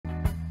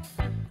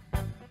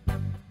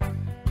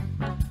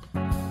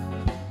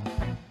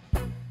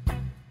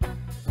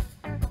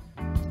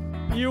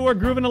You are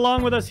grooving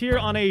along with us here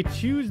on a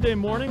Tuesday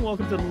morning.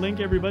 Welcome to The Link,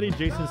 everybody.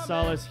 Jason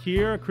Salas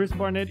here. Chris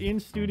Barnett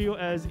in studio,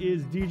 as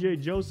is DJ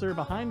Joe Sir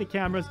behind the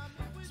cameras.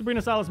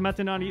 Sabrina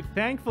Salas-Matanani,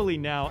 thankfully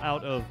now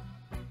out of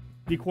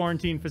the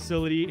quarantine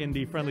facility in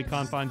the friendly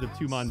confines of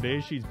Tumon Bay.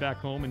 She's back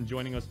home and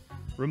joining us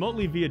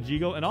remotely via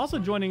Jigo. And also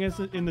joining us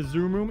in the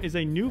Zoom room is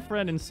a new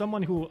friend and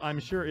someone who I'm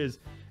sure is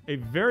a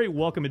very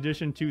welcome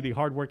addition to the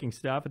hardworking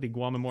staff at the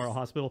Guam Memorial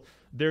Hospital.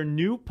 Their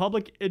new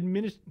public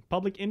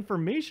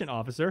information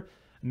officer,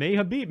 Mai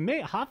Habib.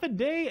 May, half a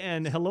day,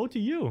 and hello to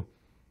you.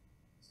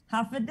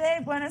 Half a day,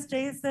 buenos,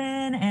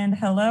 Jason, and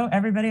hello,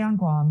 everybody on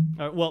Guam.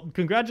 Well,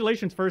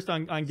 congratulations first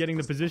on getting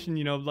the position,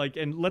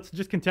 and let's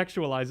just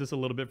contextualize this a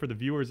little bit for the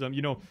viewers.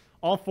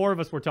 All four of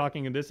us were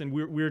talking in this, and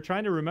we were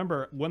trying to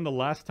remember when the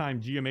last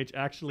time GMH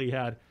actually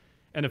had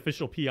an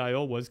official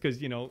PIO was, because,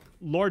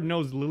 Lord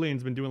knows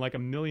Lillian's been doing like a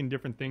million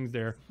different things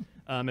there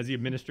as the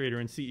administrator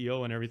and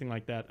CEO and everything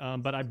like that.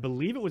 But I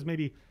believe it was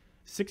maybe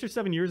 6 or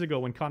 7 years ago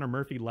when Connor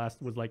Murphy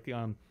last was like,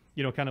 kind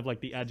of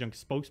like the adjunct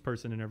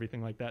spokesperson and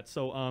everything like that.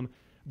 So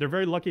they're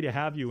very lucky to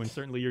have you, and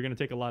certainly you're going to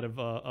take a lot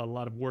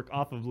of work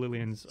off of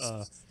Lillian's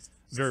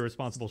very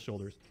responsible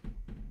shoulders.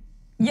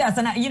 Yes,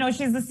 and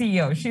she's the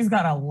CEO. She's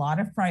got a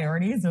lot of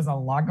priorities. There's a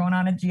lot going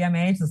on at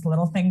GMH. This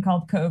little thing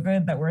called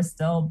COVID that we're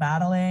still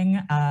battling.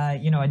 A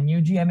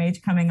new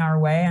GMH coming our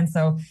way, and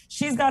so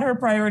she's got her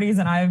priorities,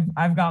 and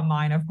I've got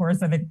mine. Of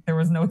course, I think there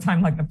was no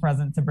time like the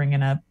present to bring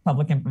in a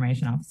public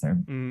information officer.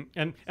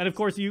 And of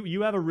course,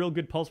 you have a real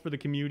good pulse for the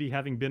community,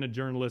 having been a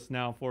journalist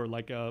now for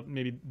like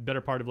maybe better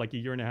part of like a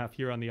year and a half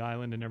here on the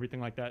island and everything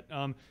like that.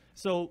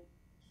 So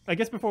I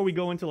guess before we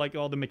go into like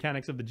all the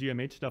mechanics of the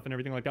GMH stuff and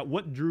everything like that,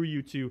 what drew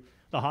you to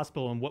the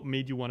hospital and what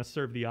made you want to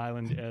serve the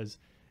island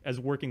as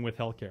working with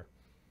healthcare?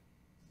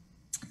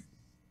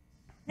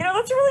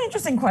 That's a really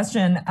interesting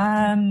question.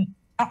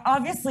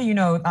 Obviously,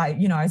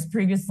 I was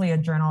previously a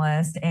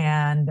journalist,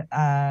 and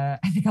I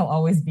think I'll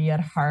always be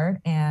at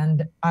heart.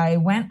 And I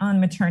went on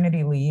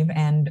maternity leave,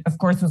 and of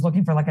course was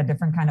looking for like a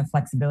different kind of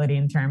flexibility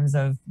in terms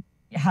of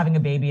having a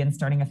baby and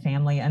starting a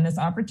family. And this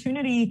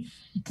opportunity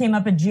came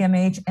up at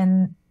GMH,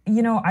 and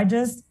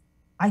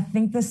I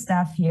think the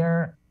staff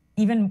here,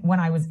 even when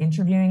I was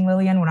interviewing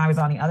Lillian, when I was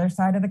on the other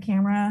side of the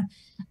camera,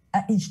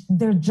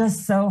 they're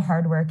just so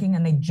hardworking,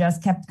 and they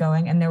just kept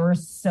going. And there were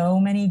so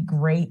many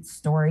great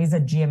stories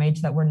at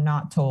GMH that were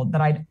not told,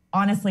 that I'd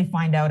honestly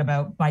find out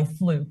about by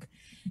fluke,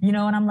 and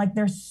I'm like,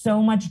 there's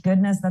so much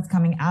goodness that's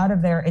coming out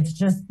of there. It's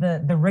just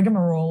the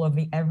rigmarole of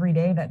the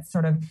everyday that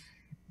sort of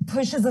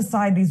pushes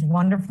aside these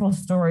wonderful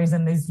stories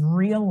and these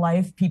real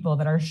life people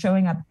that are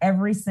showing up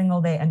every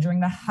single day. And during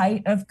the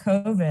height of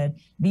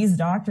COVID, these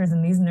doctors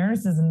and these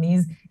nurses and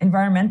these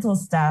environmental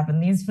staff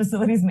and these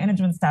facilities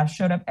management staff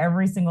showed up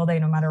every single day,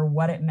 no matter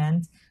what it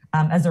meant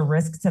as a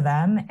risk to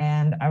them.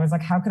 And I was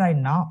like, how could I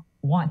not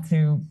want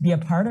to be a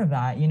part of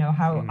that?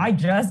 I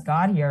just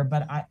got here,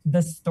 but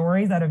the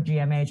stories out of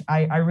GMH,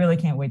 I really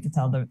can't wait to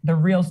tell the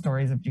real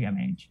stories of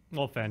GMH.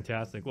 Well,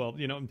 fantastic. Well,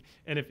 and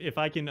if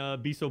I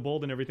can be so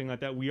bold and everything like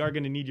that, we are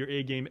going to need your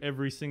A game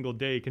every single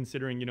day,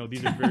 considering,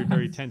 these are very,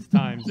 very tense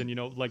times.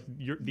 And, like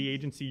the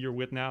agency you're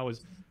with now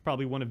is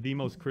probably one of the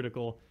most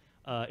critical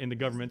in the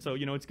government. So,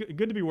 it's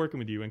good to be working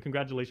with you, and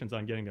congratulations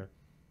on getting there.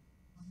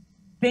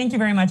 Thank you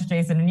very much,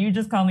 Jason. And you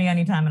just call me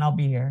anytime and I'll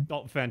be here.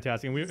 Oh,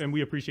 fantastic. And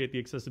we appreciate the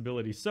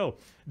accessibility. So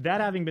that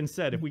having been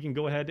said, if we can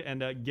go ahead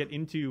and get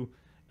into,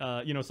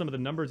 some of the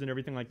numbers and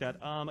everything like that,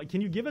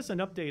 can you give us an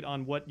update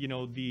on what,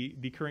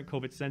 the current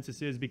COVID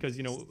census is? Because,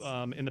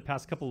 in the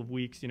past couple of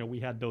weeks,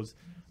 we had those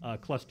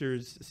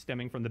clusters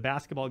stemming from the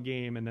basketball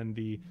game and then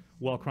the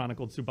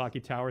well-chronicled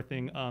Tsubaki Tower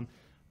thing.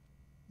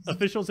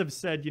 Officials have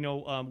said,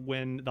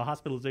 when the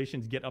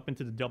hospitalizations get up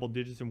into the double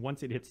digits and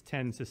once it hits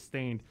 10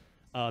 sustained,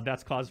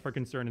 that's cause for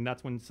concern, and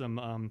that's when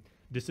some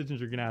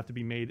decisions are going to have to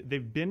be made.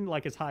 They've been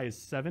like as high as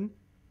 7.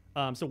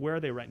 So where are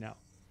they right now?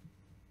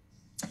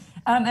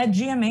 At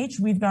GMH,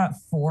 we've got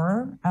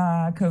 4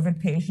 COVID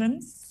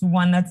patients,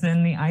 1 that's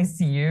in the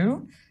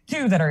ICU,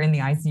 2 that are in the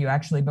ICU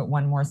actually, but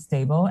 1 more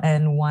stable,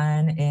 and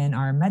 1 in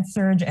our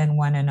med-surg and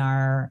 1 in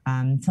our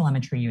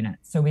telemetry unit.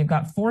 So we've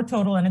got 4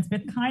 total, and it's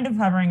been kind of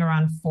hovering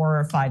around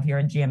 4 or 5 here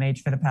at GMH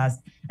for the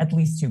past at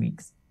least 2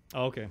 weeks.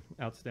 Okay,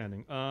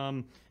 outstanding.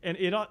 And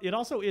it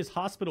also is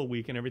hospital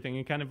week and everything,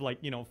 and kind of like,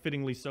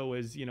 fittingly so,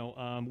 as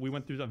we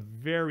went through a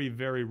very,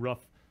 very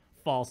rough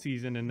fall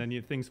season, and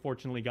then things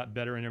fortunately got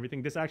better and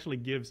everything. This actually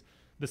gives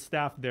the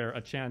staff there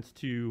a chance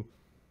to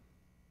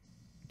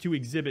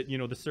exhibit,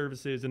 the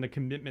services and the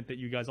commitment that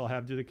you guys all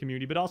have to the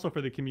community, but also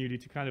for the community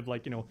to kind of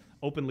like,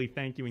 openly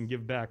thank you and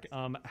give back.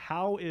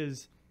 How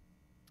is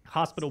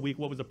hospital week?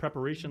 What was the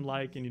preparation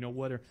like? And,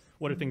 what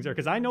are things there?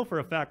 Because I know for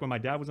a fact when my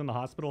dad was in the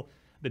hospital,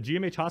 the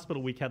GMH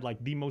hospital week had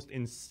like the most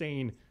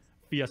insane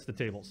fiesta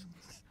tables.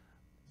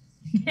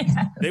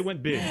 Yes. They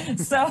went big.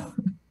 So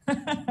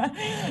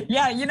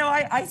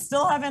yeah, I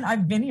still haven't,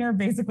 I've been here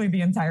basically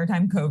the entire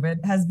time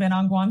COVID has been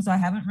on Guam. So I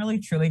haven't really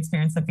truly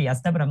experienced the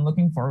fiesta, but I'm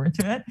looking forward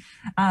to it.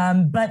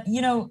 But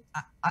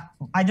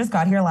I just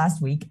got here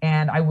last week,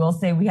 and I will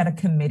say we had a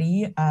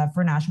committee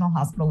for National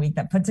Hospital Week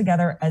that put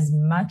together as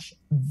much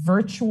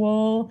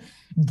virtual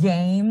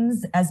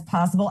games as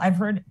possible. I've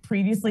heard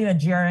previously that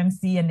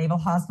GRMC and Naval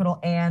Hospital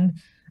and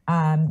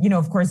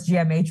of course,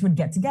 GMH would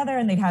get together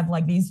and they'd have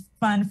like these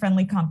fun,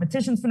 friendly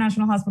competitions for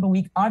National Hospital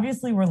Week.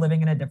 Obviously, we're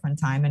living in a different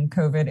time and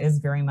COVID is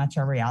very much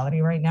our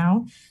reality right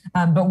now.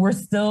 But we're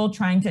still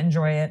trying to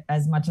enjoy it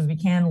as much as we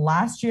can.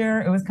 Last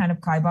year, it was kind of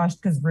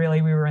kiboshed because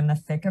really we were in the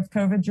thick of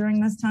COVID during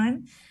this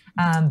time.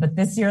 But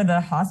this year, the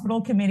hospital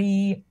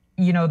committee,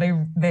 we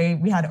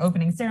had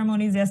opening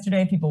ceremonies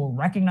yesterday. People were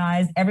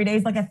recognized. Every day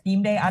is like a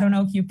theme day. I don't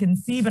know if you can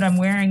see, but I'm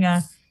wearing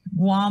a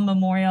Guam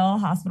Memorial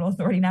Hospital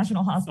Authority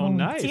National Hospital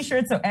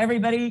t-shirt. So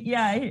everybody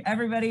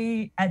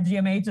at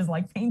GMH is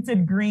like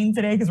painted green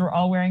today because we're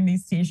all wearing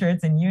these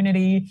t-shirts in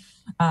unity.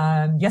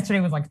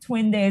 Yesterday was like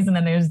twin days, and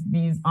then there's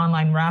these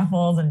online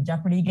raffles and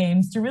Jeopardy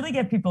games to really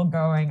get people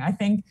going. I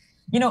think,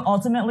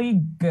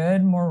 ultimately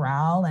good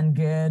morale and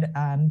good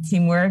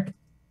teamwork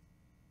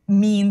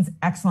means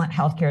excellent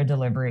healthcare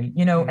delivery,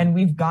 and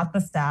we've got the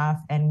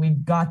staff and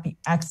we've got the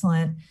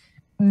excellent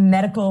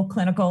medical,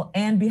 clinical,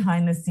 and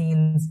behind the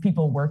scenes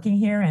people working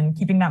here, and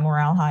keeping that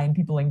morale high and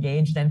people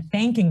engaged and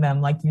thanking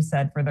them, like you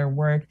said, for their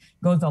work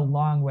goes a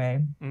long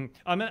way.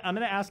 I'm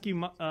gonna ask you,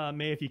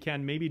 May, if you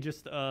can, maybe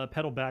just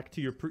pedal back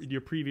to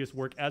your previous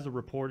work as a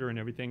reporter and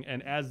everything,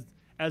 and as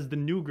the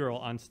new girl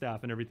on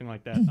staff and everything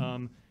like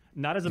that.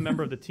 Not as a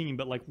member of the team,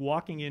 but like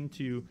walking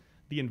into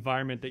the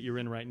environment that you're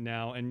in right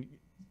now, and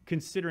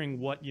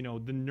considering what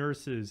the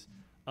nurses,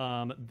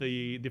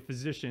 the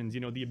physicians,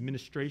 the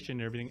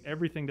administration and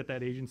everything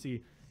that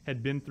agency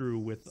had been through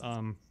with,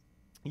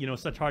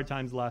 such hard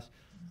times last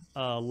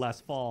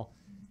fall,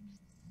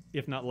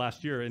 if not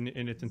last year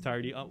in its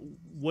entirety.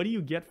 What do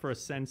you get for a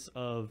sense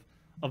of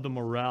the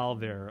morale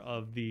there,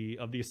 of the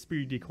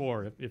esprit de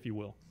corps, if you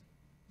will?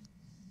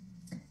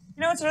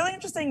 It's really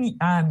interesting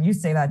you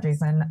say that,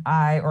 Jason,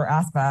 or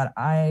ask that.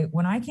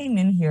 When I came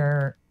in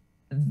here,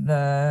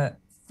 the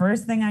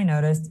first thing I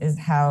noticed is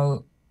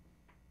how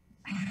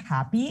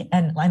happy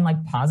and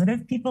like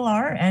positive people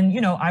are. And,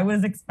 I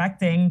was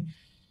expecting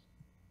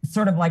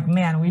sort of like,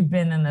 man, we've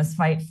been in this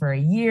fight for a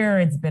year.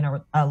 It's been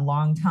a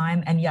long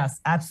time. And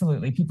yes,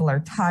 absolutely. People are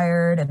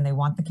tired and they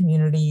want the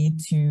community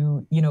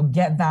to,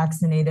 get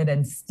vaccinated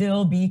and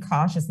still be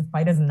cautious. The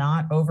fight is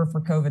not over for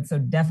COVID. So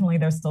definitely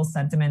there's still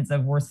sentiments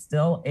of we're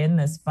still in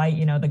this fight.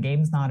 The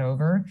game's not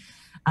over.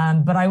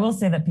 But I will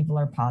say that people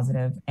are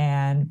positive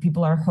and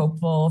people are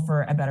hopeful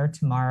for a better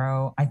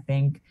tomorrow. I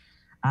think,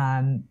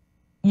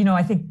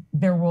 I think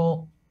there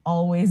will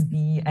always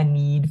be a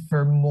need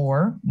for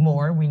more.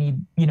 We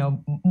need,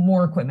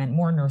 more equipment,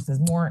 more nurses,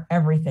 more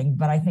everything.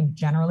 But I think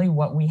generally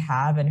what we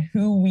have and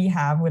who we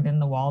have within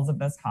the walls of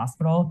this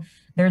hospital,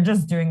 they're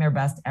just doing their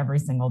best every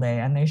single day.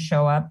 And they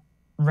show up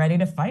ready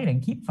to fight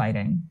and keep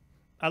fighting.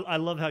 I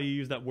love how you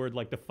use that word,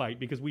 like the fight,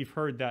 because we've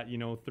heard that,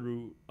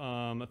 through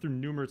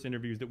numerous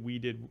interviews that we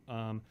did,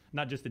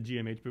 not just at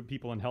GMH, but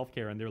people in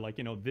healthcare. And they're like,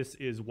 this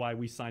is why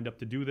we signed up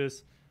to do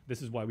this.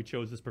 This is why we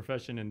chose this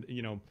profession. And,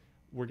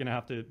 we're going to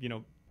have to,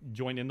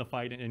 join in the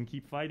fight and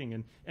keep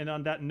fighting. And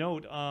on that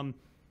note,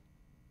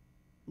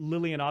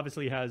 Lillian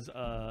obviously has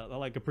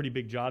like a pretty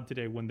big job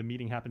today when the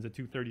meeting happens at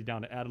 2:30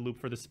 down at Adelup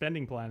for the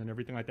spending plan and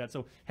everything like that.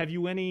 So have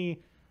you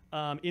any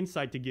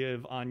insight to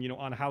give on,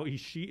 on how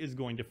she is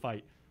going to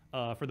fight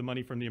for the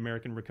money from the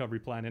American Recovery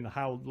Plan, and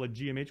how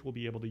GMH will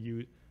be able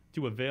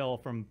to avail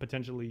from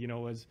potentially,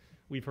 as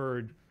we've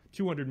heard,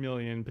 200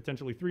 million,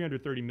 potentially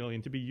 330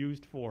 million to be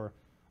used for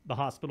the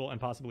hospital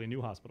and possibly a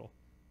new hospital?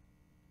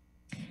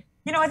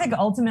 I think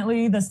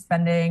ultimately the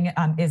spending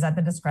is at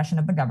the discretion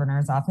of the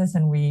governor's office,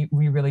 and we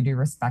really do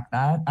respect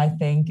that. I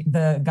think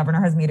the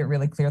governor has made it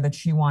really clear that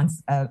she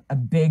wants a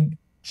big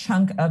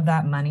chunk of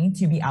that money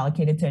to be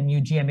allocated to a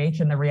new GMH.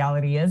 And the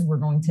reality is we're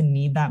going to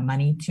need that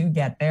money to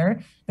get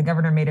there. The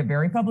governor made it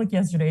very public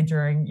yesterday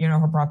during,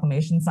 her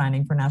proclamation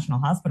signing for National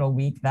Hospital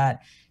Week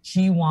that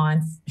she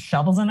wants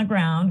shovels in the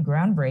ground,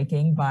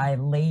 groundbreaking by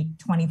late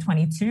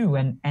 2022.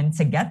 And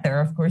to get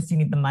there, of course, you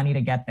need the money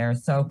to get there.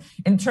 So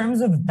in terms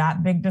of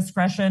that big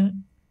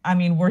discretion,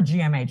 we're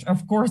GMH.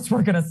 Of course,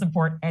 we're going to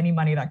support any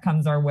money that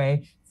comes our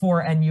way for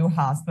a new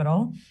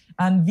hospital.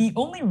 The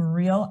only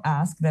real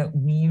ask that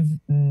we've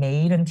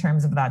made in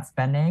terms of that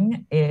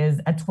spending is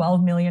a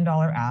 $12 million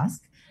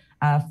ask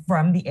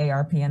from the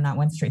ARP, and that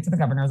went straight to the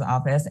governor's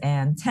office.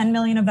 And 10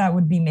 million of that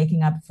would be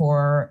making up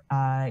for,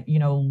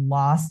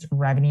 lost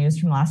revenues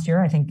from last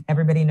year. I think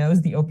everybody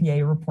knows the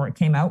OPA report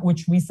came out,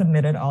 which we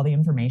submitted all the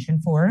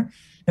information for.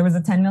 There was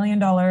a $10 million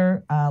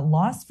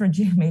loss for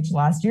GMH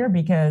last year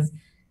because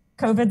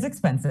COVID's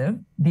expensive.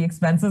 The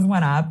expenses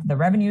went up. The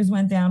revenues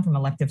went down from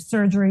elective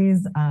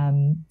surgeries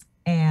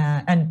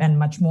and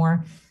much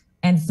more.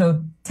 And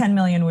so 10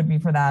 million would be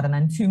for that. And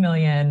then 2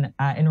 million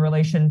in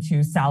relation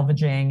to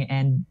salvaging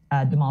and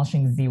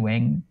demolishing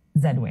Z-Wing.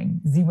 The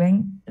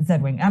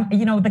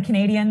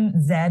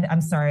Canadian Z,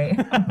 I'm sorry,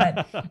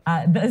 but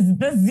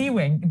the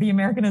Z-Wing, the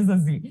American is a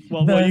Z.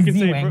 Well, you can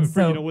say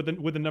for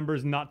with the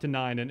numbers not to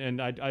 9, and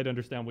I'd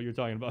understand what you're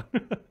talking about.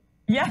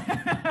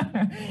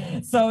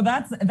 Yeah. So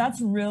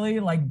that's really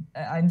like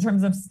in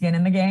terms of skin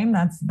in the game,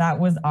 that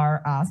was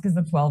our ask is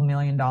the $12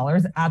 million.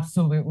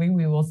 Absolutely,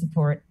 we will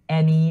support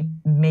any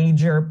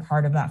major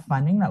part of that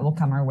funding that will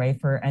come our way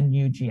for a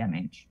new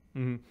GMH.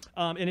 Mm-hmm.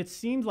 And it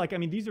seems like, I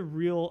mean, these are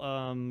real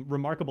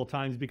remarkable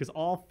times because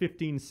all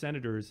 15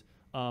 senators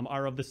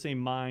are of the same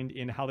mind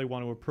in how they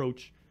want to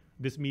approach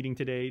this meeting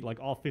today. Like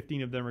all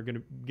 15 of them are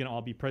going to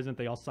all be present.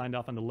 They all signed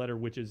off on the letter,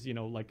 which is,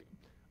 like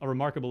a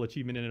remarkable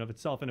achievement in and of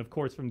itself. And of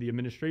course, from the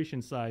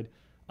administration side,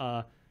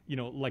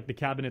 like the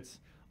cabinets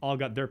all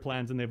got their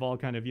plans and they've all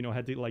kind of,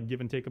 had to like give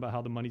and take about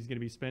how the money's going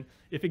to be spent.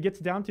 If it gets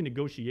down to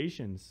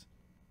negotiations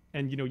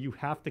and, you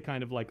have to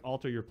kind of like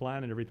alter your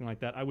plan and everything like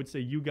that, I would say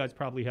you guys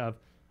probably have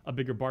a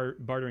bigger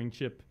bartering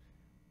chip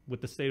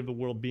with the state of the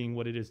world being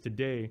what it is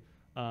today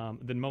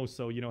than most.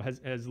 So,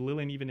 has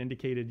Lillian even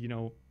indicated,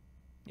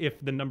 if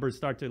the numbers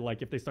start to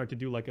like, if they start to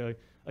do like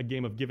a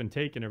game of give and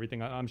take and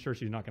everything, I'm sure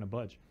she's not going to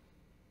budge.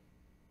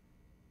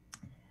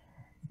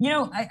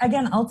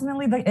 Again,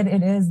 ultimately,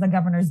 it is the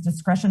governor's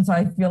discretion. So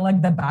I feel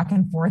like the back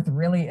and forth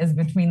really is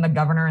between the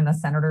governor and the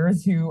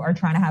senators who are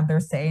trying to have their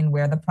say in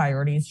where the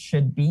priorities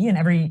should be. And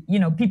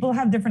people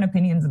have different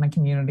opinions in the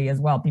community as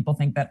well. People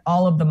think that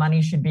all of the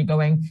money should be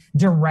going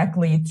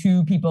directly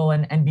to people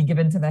and be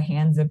given to the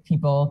hands of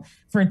people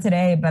for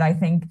today. But I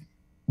think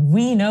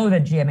we know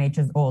that GMH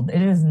is old.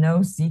 It is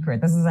no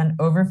secret. This is an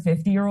over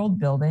 50-year-old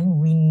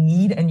building. We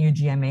need a new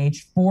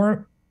GMH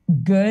for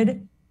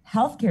good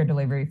healthcare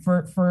delivery,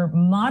 for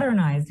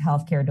modernized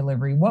healthcare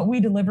delivery. What we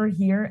deliver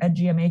here at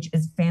GMH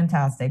is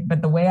fantastic.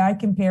 But the way I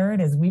compare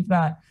it is we've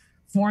got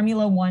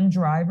Formula One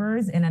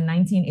drivers in a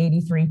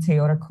 1983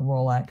 Toyota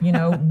Corolla.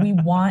 We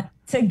want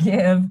to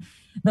give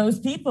those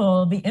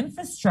people the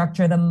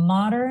infrastructure, the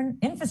modern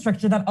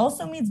infrastructure that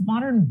also meets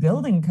modern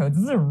building codes.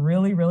 This is a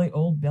really, really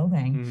old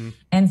building. Mm-hmm.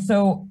 And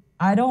so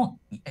I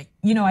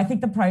think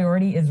the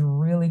priority is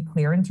really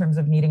clear in terms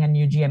of needing a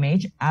new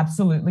GMH.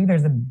 Absolutely.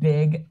 There's a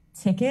big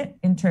ticket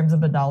in terms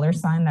of the dollar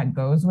sign that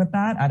goes with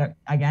that.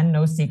 Again,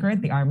 no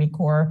secret. The Army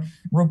Corps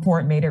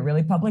report made it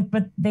really public,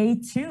 but they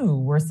too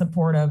were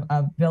supportive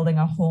of building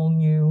a whole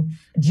new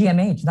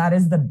GMH. That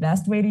is the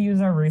best way to use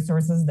our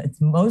resources.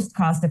 It's most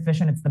cost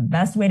efficient. It's the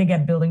best way to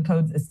get building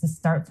codes is to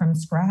start from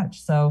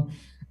scratch. So,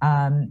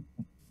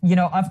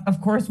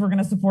 of course, we're going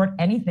to support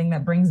anything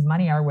that brings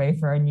money our way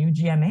for a new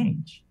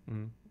GMH.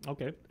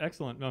 Okay,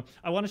 excellent.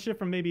 I want to shift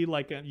from maybe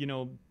like,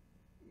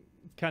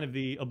 kind of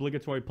the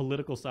obligatory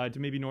political side to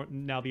maybe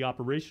now the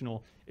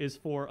operational is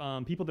for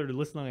people that are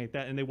listening like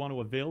that and they want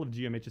to avail of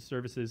GMH's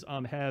services.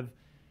 Have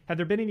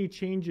there been any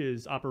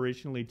changes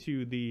operationally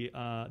to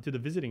the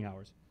visiting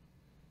hours?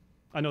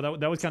 I know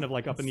that was kind of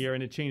like up in the air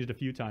and it changed a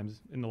few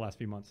times in the last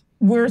few months.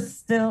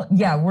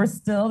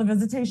 The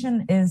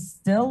visitation is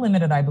still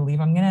limited, I believe.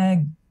 I'm going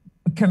to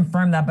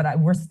confirm that, but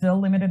we're still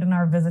limited in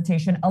our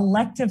visitation.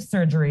 Elective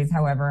surgeries,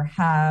 however,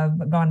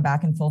 have gone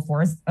back in full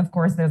force. Of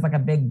course, there's like a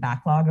big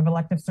backlog of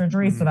elective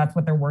surgeries, so that's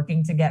what they're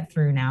working to get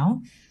through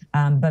now.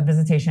 But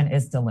visitation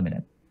is still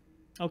limited.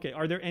 Okay.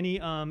 Are there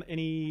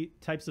any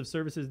types of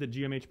services that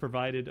GMH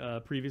provided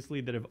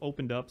previously that have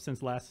opened up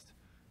since last?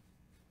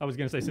 I was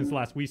going to say since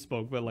last we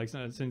spoke, but like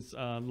since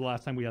the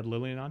last time we had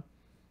Lillian on.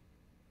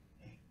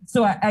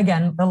 So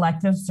again,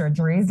 elective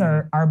surgeries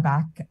are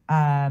back.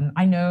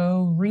 I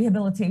know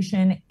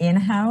rehabilitation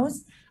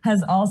in-house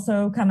has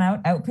also come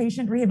out.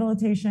 Outpatient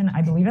rehabilitation,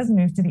 I believe, has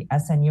moved to the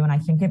SNU, and I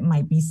think it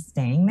might be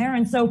staying there.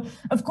 And so,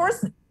 of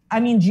course,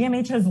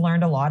 GMH has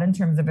learned a lot in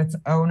terms of its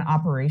own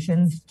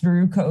operations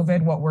through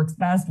COVID, what works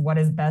best, what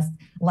is best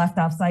left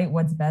off-site,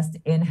 what's best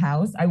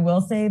in-house. I will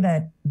say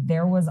that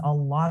there was a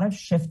lot of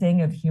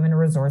shifting of human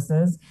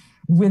resources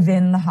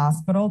within the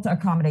hospital to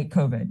accommodate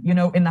COVID.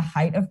 In the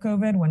height of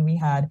COVID, when we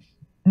had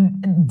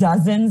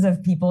dozens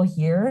of people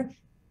here,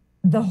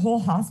 the whole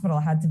hospital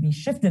had to be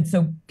shifted.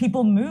 So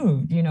people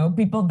moved,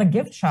 the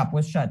gift shop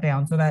was shut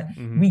down so that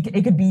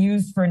it could be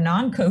used for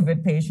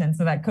non-COVID patients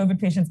so that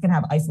COVID patients can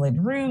have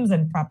isolated rooms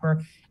and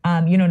proper,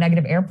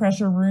 negative air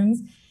pressure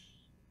rooms.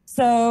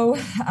 So,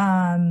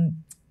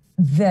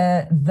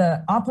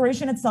 the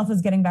operation itself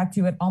is getting back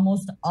to it.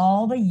 Almost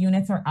all the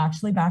units are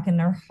actually back in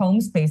their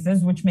home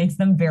spaces, which makes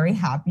them very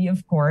happy,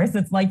 of course.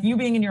 It's like you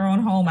being in your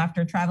own home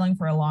after traveling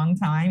for a long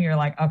time. You're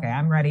like, okay,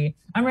 I'm ready.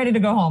 I'm ready to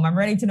go home. I'm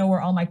ready to know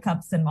where all my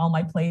cups and all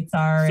my plates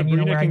are.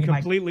 Sabrina and where can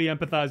completely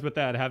empathize with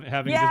that,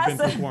 having just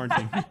been through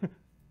quarantine.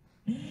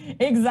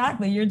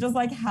 Exactly. You're just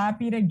like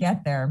happy to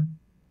get there.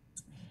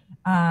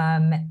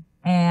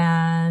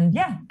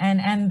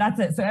 And that's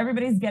it. So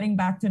everybody's getting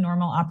back to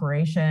normal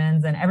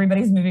operations and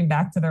everybody's moving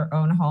back to their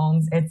own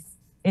homes.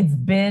 It's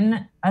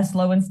been a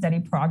slow and steady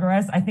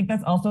progress. I think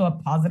that's also a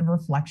positive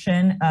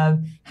reflection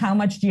of how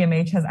much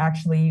GMH has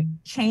actually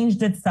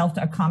changed itself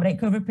to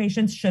accommodate COVID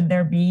patients. Should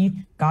there be,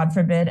 God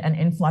forbid, an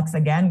influx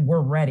again,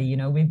 we're ready.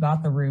 We've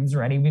got the rooms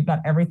ready. We've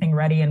got everything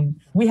ready and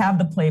we have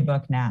the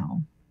playbook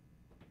now.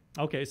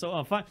 Okay,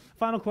 so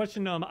final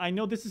question. I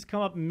know this has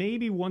come up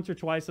maybe once or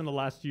twice in the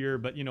last year,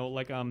 but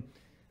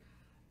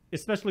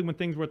especially when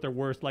things were at their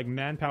worst, like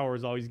manpower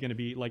is always going to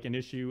be like an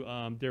issue.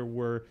 There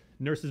were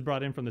nurses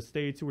brought in from the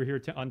States who were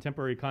here on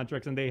temporary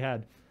contracts, and they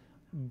had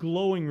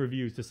glowing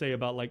reviews to say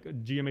about like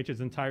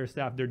GMH's entire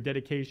staff, their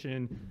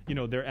dedication, you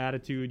know, their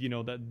attitude, you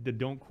know, the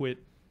don't quit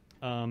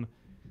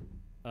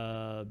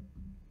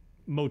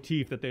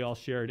motif that they all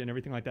shared and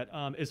everything like that.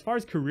 As far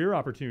as career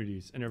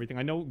opportunities and everything,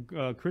 I know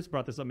Chris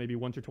brought this up maybe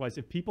once or twice.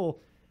 If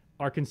people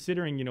are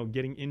considering, you know,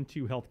 getting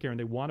into healthcare and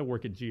they want to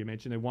work at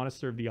GMH and they want to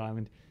serve the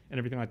island and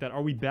everything like that,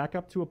 are we back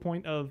up to a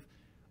point of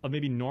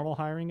maybe normal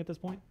hiring at this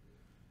point?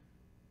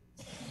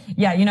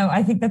 Yeah, you know,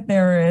 I think that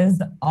there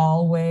is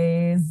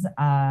always,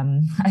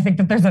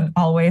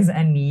 always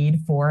a need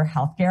for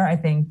healthcare, I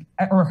think,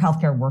 or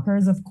healthcare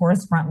workers, of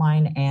course,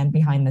 frontline and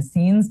behind the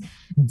scenes.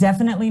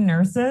 Definitely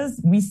nurses.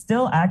 We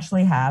still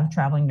actually have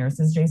traveling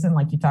nurses, Jason,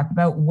 like you talked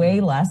about, way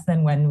less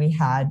than when we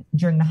had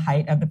during the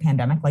height of the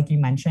pandemic, like you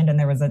mentioned, and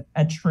there was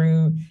a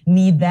true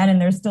need then,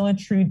 and there's still a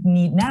true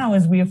need now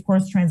as we, of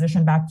course,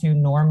 transition back to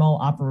normal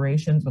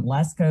operations with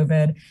less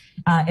COVID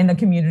in the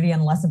community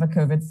and less of a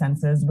COVID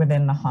census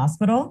within the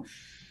hospital.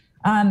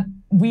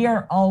 We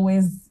are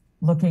always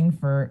looking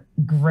for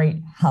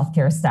great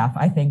healthcare staff.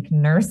 I think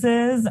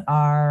nurses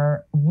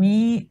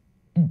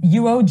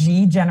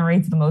UOG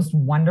generates the most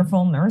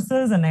wonderful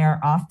nurses, and they are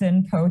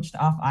often poached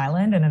off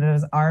island, and it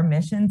is our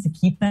mission to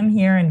keep them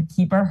here and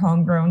keep our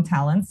homegrown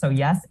talent. So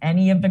yes,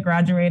 any of the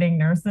graduating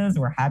nurses,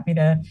 we're happy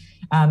to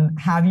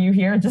have you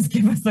here. Just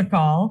give us a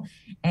call.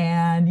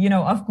 And, you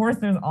know, of course,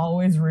 there's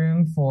always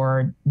room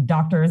for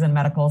doctors and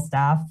medical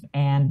staff,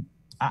 and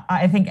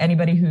I think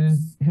anybody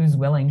who's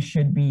willing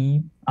should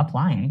be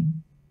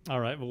applying.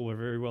 All right. Well, we're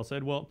very well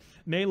said. Well,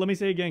 May, let me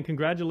say again,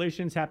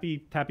 congratulations.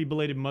 Happy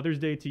belated Mother's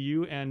Day to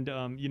you. And,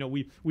 you know,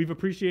 we've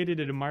appreciated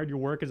and admired your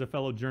work as a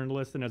fellow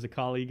journalist and as a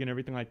colleague and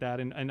everything like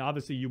that. And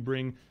obviously you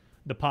bring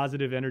the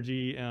positive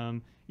energy,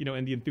 you know,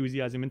 and the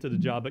enthusiasm into the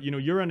job. But, you know,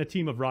 you're on a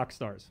team of rock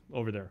stars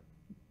over there.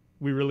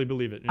 We really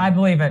believe it. You know? I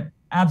believe it.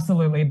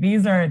 Absolutely.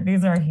 These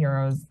are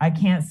heroes. I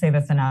can't say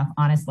this enough,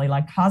 honestly.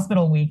 Like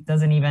Hospital Week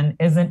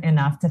isn't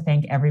enough to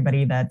thank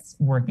everybody that's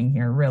working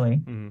here, really.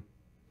 Mm-hmm.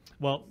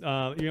 Well,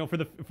 you know, for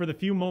the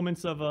few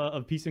moments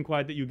of peace and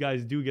quiet that you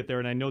guys do get there,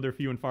 and I know they're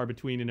few and far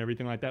between and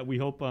everything like that, we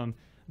hope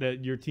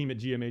that your team at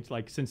GMH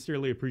like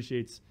sincerely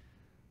appreciates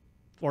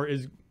or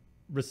is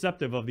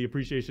receptive of the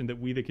appreciation that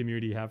we, the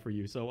community, have for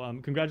you. So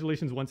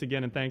congratulations once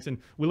again, and thanks, and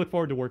we look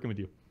forward to working with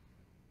you.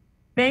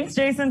 Thanks,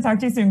 Jason. Talk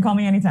to you soon. Call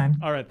me anytime.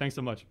 All right. Thanks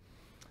so much.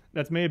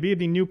 That's Mai Habib,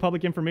 the new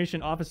public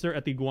information officer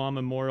at the Guam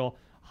Memorial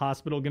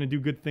Hospital. Going to do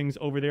good things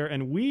over there,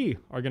 and we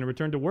are going to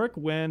return to work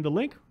when the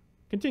link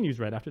continues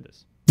right after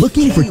this.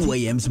 Looking for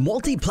KWAM's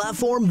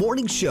multi-platform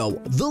morning show,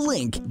 The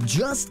Link,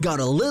 just got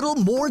a little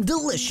more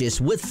delicious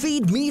with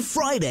Feed Me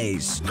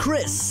Fridays.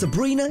 Chris,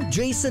 Sabrina,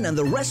 Jason, and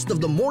the rest of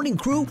the morning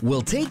crew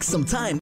will take some time